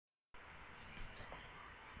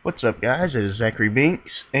What's up, guys? It is Zachary Binx,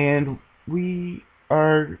 and we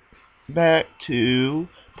are back to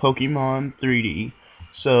Pokemon 3D.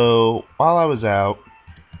 So, while I was out,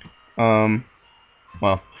 well,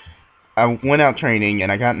 I went out training,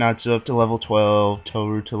 and I got Natsu up to level 12,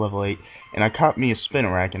 Toru to level 8, and I caught me a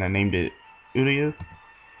Spinarak, and I named it Uryu.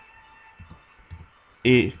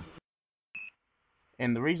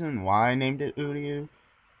 And the reason why I named it Uryu,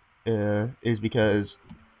 is because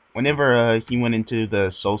whenever, he went into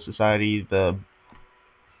the Soul Society,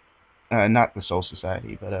 not the Soul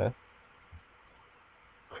Society, but,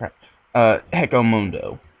 crap. Heco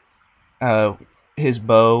Mundo. Uh, his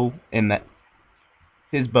bow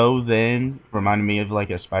his bow then reminded me of like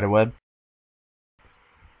a spider web.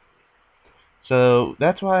 So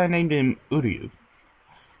that's why I named him Uryu.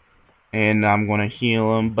 And I'm gonna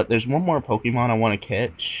heal him. But there's one more Pokemon I want to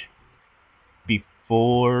catch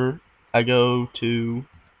before I go to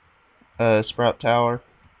Sprout Tower.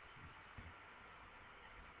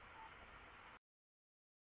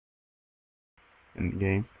 In the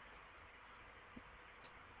game.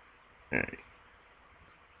 Alright.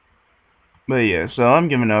 But yeah, so I'm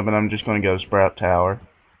giving up and I'm just gonna go to Sprout Tower.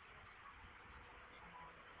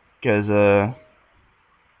 Because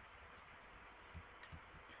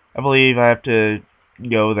I believe I have to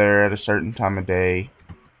go there at a certain time of day.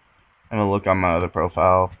 I'm gonna look on my other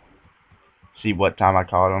profile, see what time I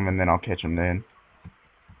caught him, and then I'll catch him then.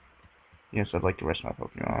 Yes, I'd like to rest my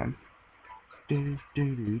Pokemon.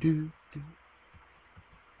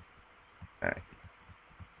 Alright.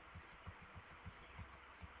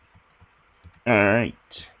 Alright.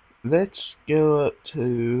 Let's go up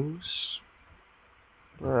to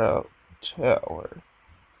Sprout Tower.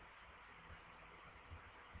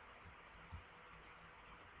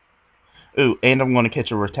 Ooh, and I'm going to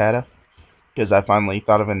catch a Rattata, because I finally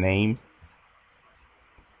thought of a name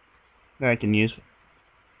that I can use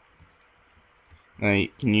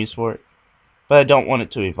for it. But I don't want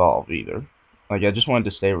it to evolve either. Like, I just wanted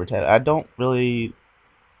to stay Rattata. I don't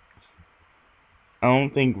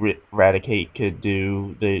think Raticate could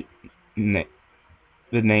do the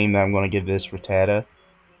name that I'm going to give this Rattata.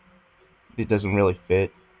 It doesn't really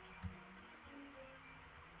fit.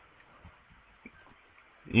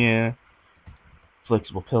 Yeah.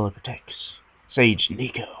 Flexible Pillar protects. Sage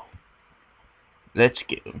Nico. Let's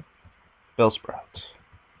go. Bellsprout.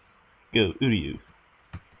 Go Uryu.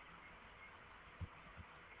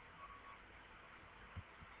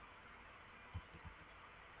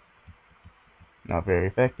 Not very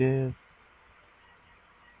effective.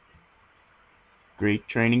 Great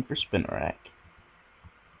training for Spinarak.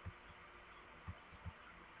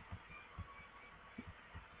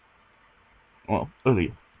 Well,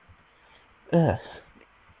 Uryu. Ugh.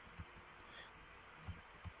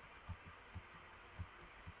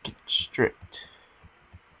 Constrict.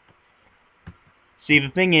 See, the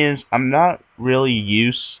thing is, I'm not really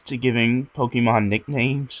used to giving Pokemon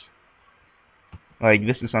nicknames. Like,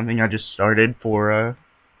 this is something I just started for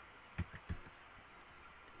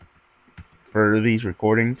these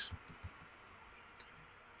recordings.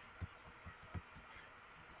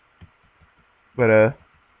 But,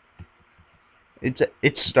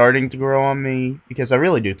 it's starting to grow on me, because I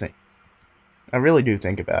really do think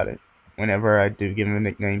about it whenever I do give him a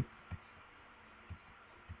nickname.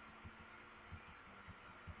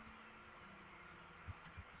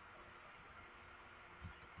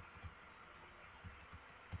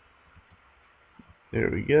 There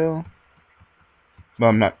we go.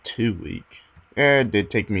 Well, I'm not too weak. It did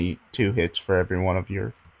take me 2 hits for every one of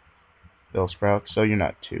your Bellsprouts, so you're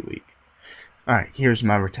not too weak. Alright, here's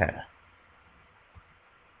my Rattata.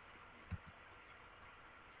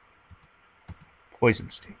 Poison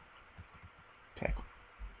Sting. Tackle.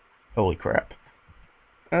 Holy crap.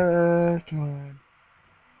 Come on.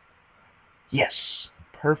 Yes!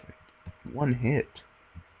 Perfect. 1 hit.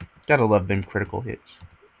 Gotta love them critical hits.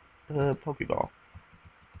 Pokeball.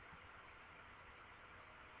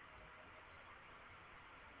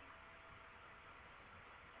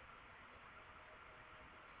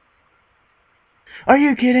 Are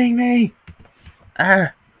you kidding me?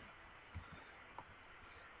 Ah!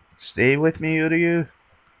 Stay with me, Uryu.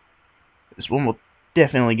 This one will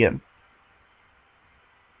definitely get him.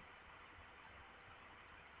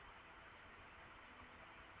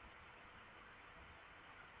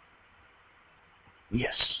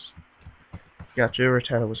 Yes! Gotcha,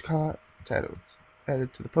 Rattata was caught. Rattata was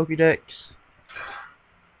added to the Pokédex.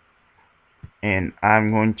 And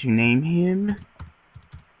I'm going to name him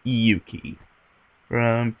Yuki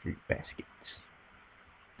from Fruit Baskets.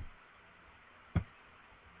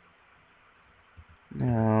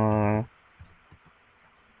 Now,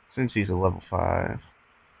 since he's a level 5,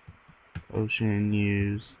 Potion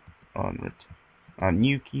use on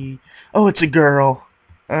Yuki. Oh, it's a girl.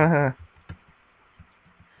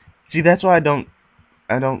 See, that's why I don't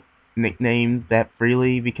nickname that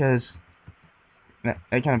freely, because that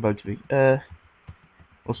kind of bugs me.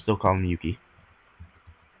 We'll still call him Yuki,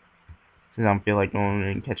 because I don't feel like going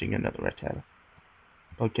and catching another reptile.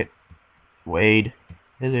 Okay, Wade.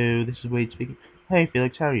 Hello, this is Wade speaking. Hey,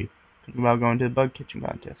 Felix, how are you? Thinking about going to the bug catching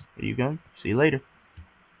contest. Are you going? See you later.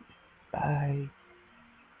 Bye.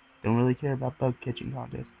 Don't really care about bug catching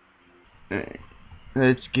contests. Alright,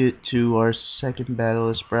 let's get to our second battle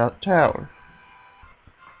of Sprout Tower.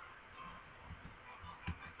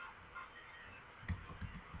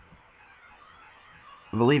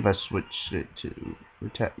 I believe I switched it to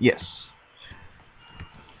yes.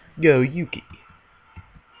 Go Yuki.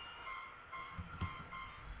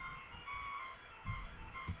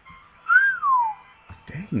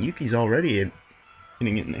 Dang, Yuki's already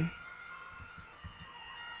getting in there.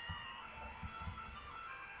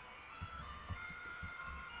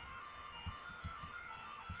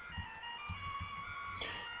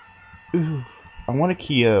 Ooh, I want a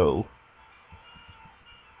Kyo,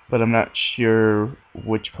 but I'm not sure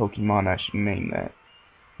which Pokemon I should name that.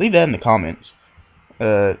 Leave that in the comments.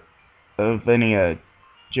 Of any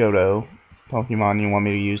Johto Pokemon you want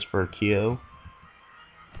me to use for Kyo.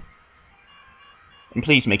 And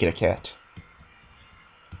please make it a cat.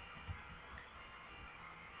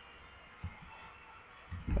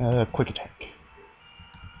 Quick attack.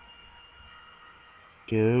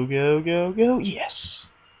 Go, go, go, go. Yes!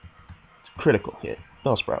 It's a critical hit.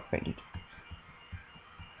 Bellsprout, thank you.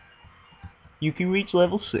 You can reach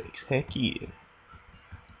level 6. Heck yeah.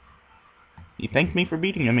 He thanked me for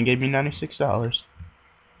beating him and gave me $96.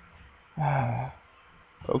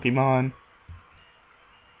 Pokemon.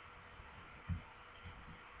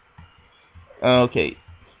 Okay.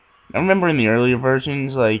 I remember in the earlier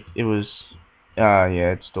versions, like, it was... yeah,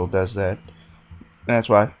 it still does that. That's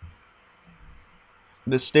why.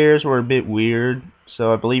 The stairs were a bit weird,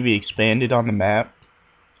 so I believe he expanded on the map.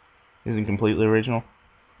 Isn't completely original.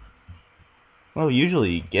 Well,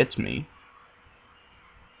 usually he gets me.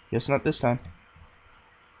 Guess not this time.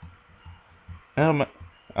 I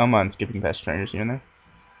don't mind skipping past trainers here and there.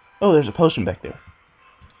 Oh, there's a potion back there.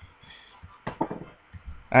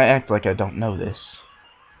 I act like I don't know this.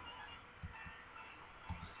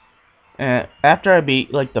 After I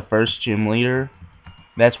beat, like, the first gym leader,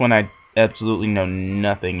 that's when I absolutely know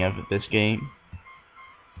nothing of this game.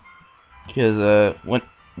 Because,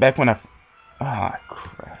 back when I... Ah,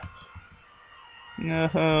 crap.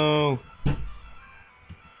 No.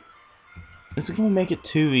 This is gonna make it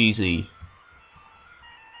too easy.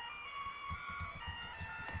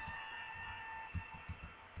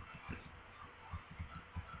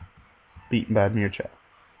 Beaten by mere chat.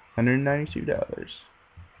 $192.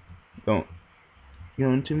 Go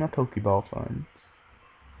into my Pokeball fund.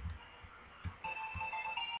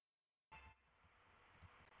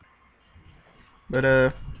 But,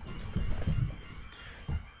 I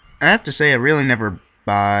have to say, I really never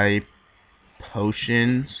buy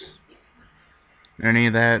potions or any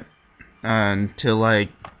of that until, like,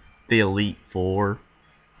 the Elite Four.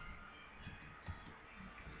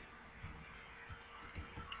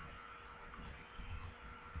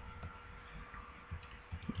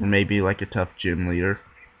 Or maybe, like, a tough gym leader.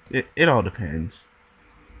 It all depends.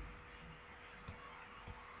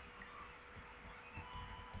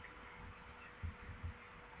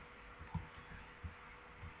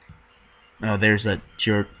 Oh, there's that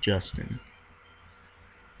jerk Justin.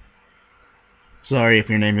 Sorry if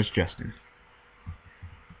your name is Justin.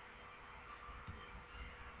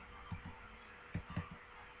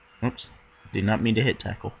 Oops. Did not mean to hit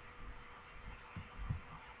tackle.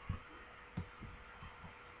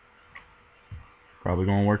 Probably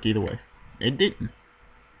gonna work either way. It didn't.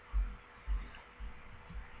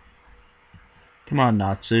 Come on,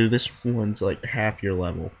 Natsu. This one's like half your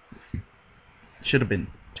level. Should have been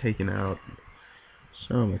taken out.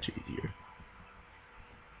 So much easier.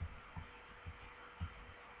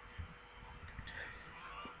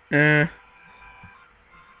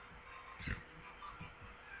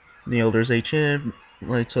 The Elder's HM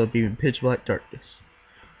lights up even pitch black darkness.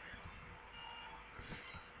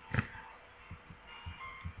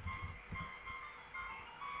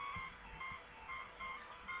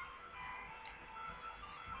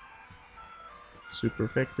 Super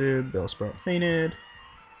effective. Bellsprout fainted.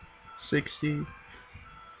 60.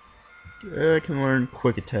 I can learn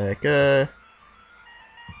quick attack. I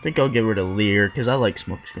think I'll get rid of Leer because I like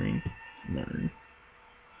smokescreen. Learn.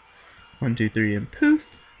 1, 2, 3, and poof.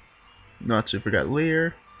 Natsu forgot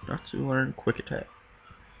Leer. Natsu learned quick attack.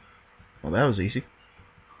 Well, that was easy.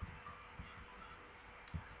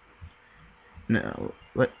 No,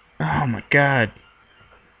 what? Oh my god.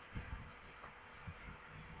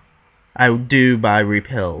 I do buy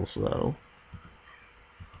repels, though.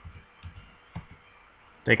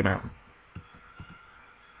 Take him out.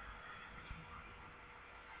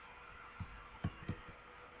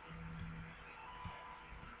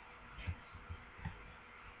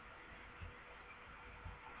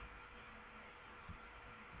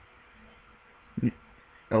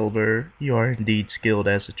 Elder, you are indeed skilled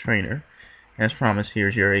as a trainer. As promised,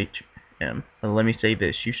 here's your HM. But let me say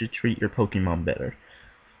this, you should treat your Pokemon better.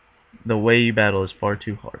 The way you battle is far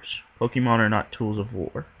too harsh. Pokemon are not tools of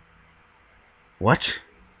war. What?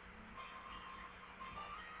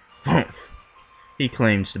 He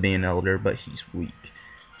claims to be an elder, but he's weak.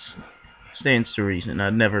 Stands to reason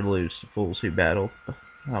I'd never lose to fools who battle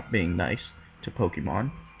without being nice to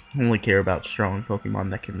Pokemon. Only care about strong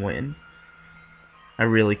Pokemon that can win. I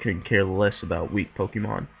really couldn't care less about weak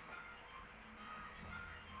Pokemon.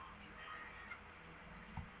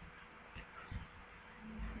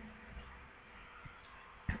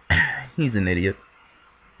 He's an idiot.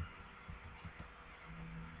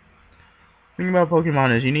 The thing about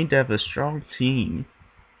Pokemon is you need to have a strong team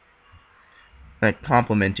that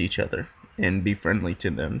complement each other and be friendly to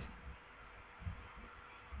them.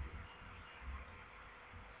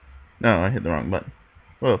 No, I hit the wrong button.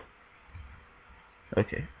 Whoa.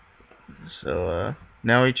 Okay. So,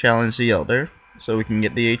 now we challenge the Elder so we can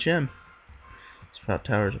get the HM. Sprout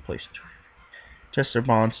Tower is a place to test their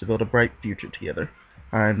bonds to build a bright future together.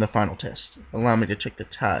 I'm the final test. Allow me to check the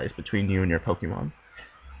ties between you and your Pokemon.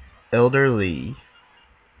 Elder Lee.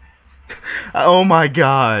 Oh my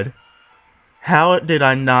god. How did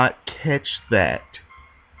I not catch that?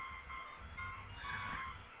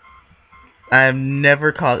 I have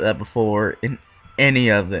never caught that before in any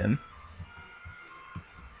of them.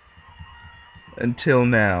 Until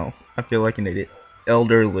now. I feel like an idiot.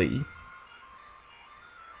 Elder Lee.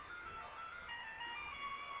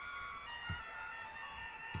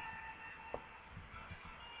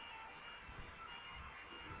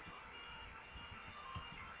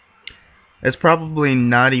 It's probably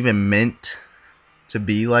not even meant to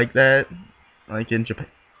be like that. Like in Japan.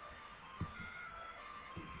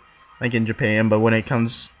 But when it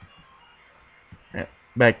comes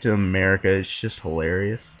back to America, it's just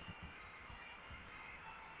hilarious.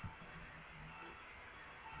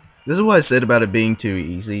 This is what I said about it being too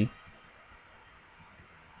easy.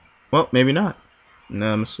 Well, maybe not.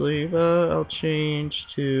 Now I'm asleep. I'll change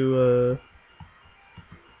to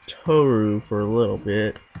Toru for a little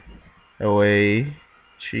bit. That way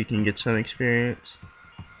she can get some experience.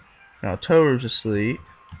 Now Toru's asleep.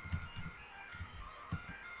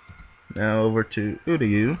 Now over to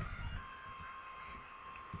Udayu.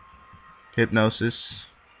 Hypnosis.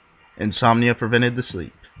 Insomnia prevented the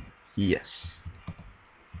sleep. Yes.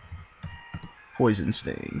 Poison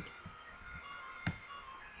Sting.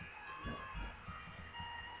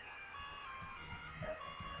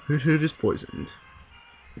 Hoot is poisoned.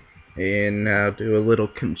 And now do a little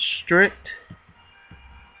constrict.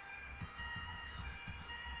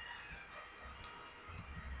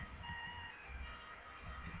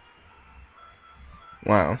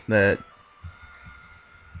 Wow, that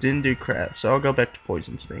didn't do crap, so I'll go back to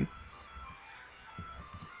Poison Sting.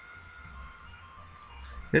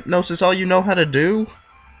 Hypnosis, all you know how to do?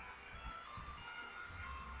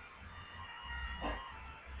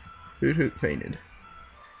 Hoot fainted.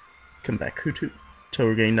 Come back, Hoot.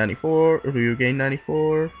 Toru gained 94, Uryu gained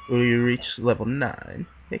 94, Uryu reached level 9.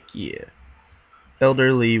 Heck yeah.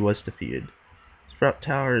 Elder Lee was defeated. Sprout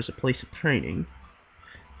Tower is a place of training.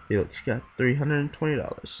 Felix got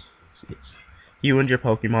 $320. You and your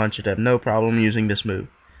Pokemon should have no problem using this move.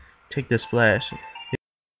 Take this flash.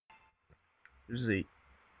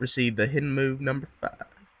 Receive the hidden move number 5.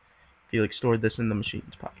 Felix stored this in the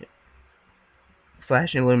machine's pocket.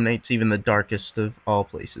 Flash illuminates even the darkest of all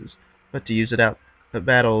places, but to use it out of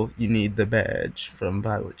battle, you need the badge from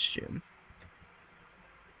Violet's gym.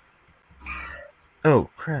 Oh,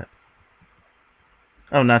 crap.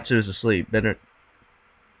 Oh, Natsu's asleep. Better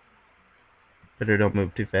don't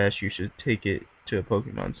move too fast. You should take it to a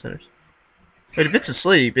Pokemon Center. Wait, if it's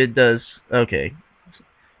asleep, it does... Okay.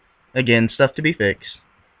 Again, stuff to be fixed.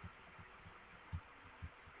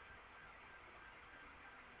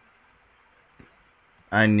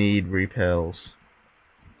 I need repels.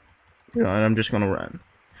 You know, and I'm just gonna run.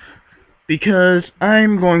 Because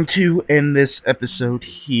I'm going to end this episode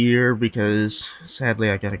here because sadly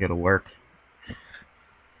I gotta go to work.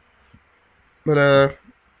 But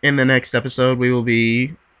in the next episode we will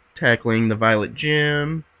be tackling the Violet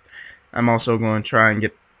Gym I'm also going to try and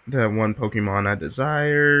get the one Pokemon I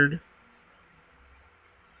desired.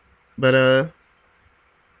 But I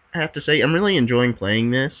have to say I'm really enjoying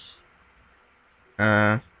playing this.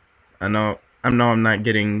 I know I'm not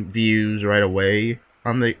getting views right away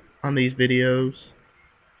on these videos.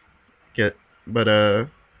 But I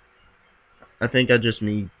think I just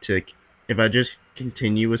need to, if I just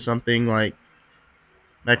continue with something like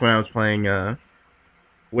back when I was playing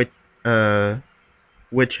with uh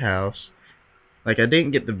Witch House, like I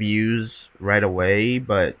didn't get the views right away,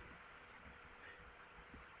 but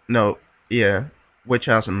no, yeah, Witch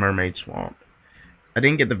House and Mermaid Swamp. I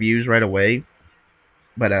didn't get the views right away,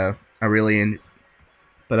 but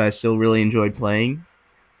but I still really enjoyed playing.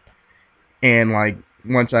 And like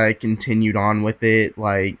once I continued on with it,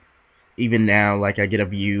 like even now, like I get a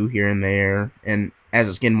view here and there, and as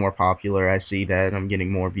it's getting more popular, I see that I'm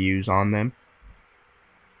getting more views on them.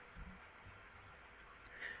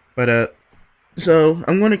 But so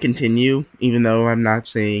I'm going to continue, even though I'm not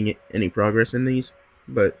seeing any progress in these.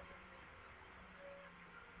 But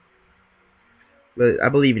I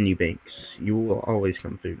believe in you, Binx. You will always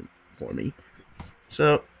come through for me.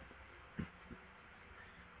 So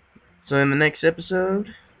in the next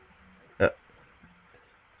episode, uh,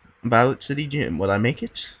 Violet City Gym, will I make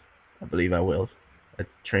it? I believe I will. I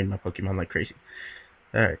trained my Pokemon like crazy.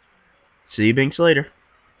 Alright. See you, Binx, later.